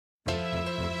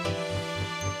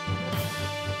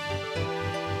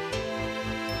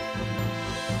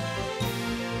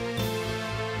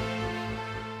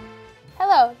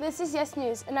Hello, this is Yes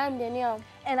News, and I'm Danielle.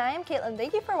 And I am Caitlin.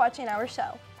 Thank you for watching our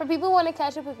show. For people who want to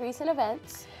catch up with recent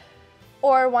events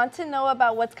or want to know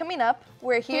about what's coming up,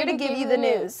 we're here to give you the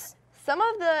news. Some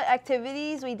of the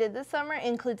activities we did this summer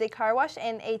includes a car wash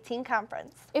and a teen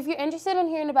conference. If you're interested in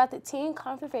hearing about the Teen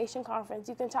Conservation Conference,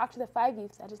 you can talk to the 5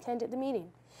 youths that attended the meeting.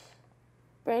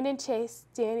 Brandon, Chase,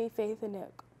 Danny, Faith, and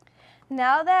Nick.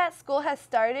 Now that school has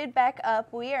started back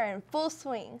up, we are in full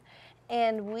swing,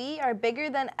 and we are bigger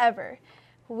than ever.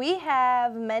 We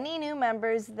have many new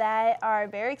members that are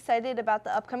very excited about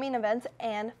the upcoming events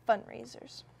and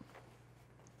fundraisers.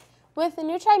 With the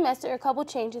new trimester, a couple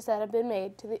changes that have been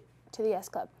made to the Yes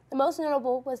Club. The most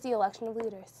notable was the election of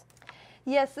leaders.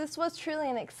 Yes, this was truly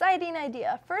an exciting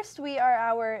idea. First, we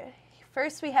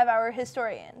have our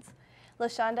historians,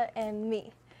 LaShonda and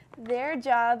me. Their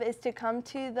job is to come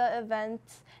to the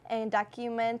events and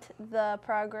document the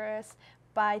progress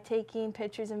by taking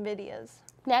pictures and videos.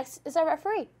 Next is our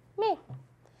referee, me.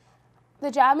 The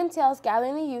job entails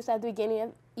gathering the youth at the beginning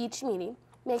of each meeting,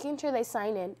 making sure they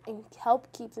sign in, and help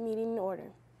keep the meeting in order.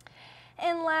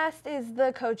 And last is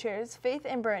the co-chairs, Faith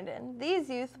and Brandon. These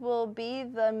youth will be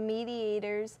the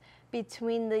mediators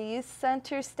between the youth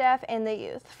center staff and the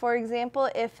youth. For example,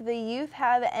 if the youth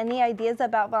have any ideas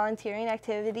about volunteering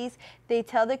activities, they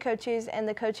tell the co-chairs, and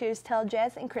the co-chairs tell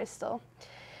Jazz and Crystal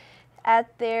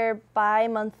at their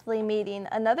bi-monthly meeting.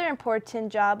 Another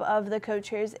important job of the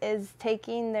co-chairs is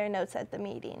taking their notes at the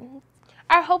meeting.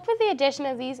 Our hope with the addition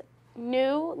of these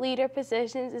new leader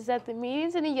positions is that the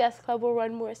meetings in the Yes Club will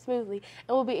run more smoothly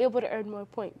and we'll be able to earn more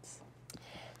points.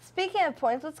 Speaking of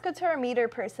points, let's go to our meter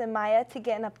person, Maya, to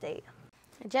get an update.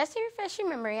 Just to refresh your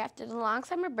memory, after the long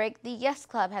summer break, the Yes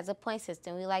Club has a point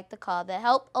system we like to call the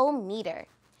Help-O-Meter.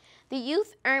 The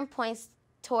youth earn points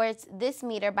towards this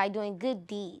meter by doing good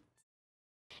deeds.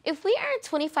 If we earn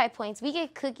 25 points, we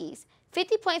get cookies,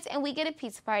 50 points, and we get a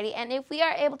pizza party, and if we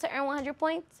are able to earn 100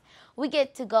 points, we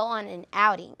get to go on an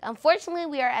outing. Unfortunately,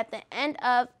 we are at the end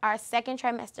of our second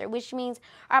trimester, which means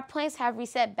our points have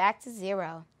reset back to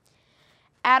 0.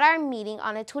 At our meeting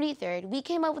on the 23rd, we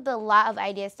came up with a lot of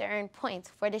ideas to earn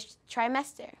points for this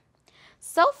trimester.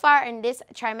 So far in this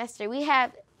trimester, we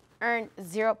have earned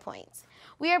 0 points.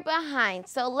 We are behind,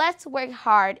 so let's work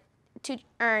hard to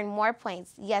earn more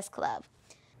points, Yes Club.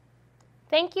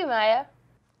 Thank you, Maya.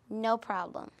 No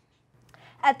problem.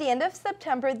 At the end of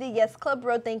September, the Yes Club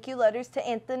wrote thank you letters to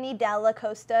Anthony Dalla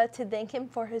Costa to thank him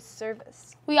for his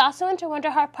service. We also went to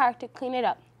Wonderheart Park to clean it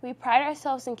up. We pride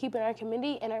ourselves in keeping our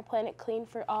community and our planet clean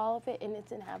for all of it and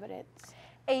its inhabitants.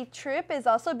 A trip is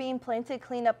also being planned to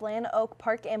clean up Land Oak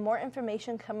Park, and more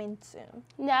information coming soon.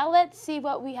 Now let's see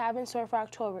what we have in store for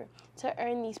October to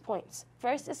earn these points.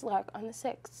 First is Lark on the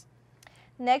 6th.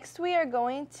 Next, we are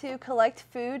going to collect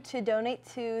food to donate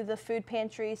to the food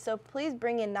pantry, so please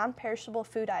bring in non-perishable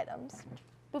food items.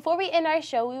 Before we end our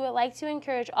show, we would like to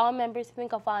encourage all members to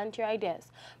think of volunteer ideas.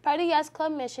 Part of the Yes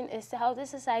Club mission is to help the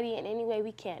society in any way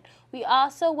we can. We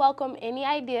also welcome any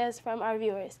ideas from our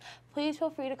viewers. Please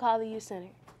feel free to call the Youth Center.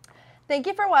 Thank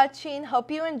you for watching. Hope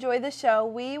you enjoy the show.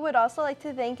 We would also like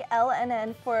to thank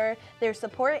LNN for their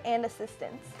support and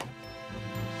assistance.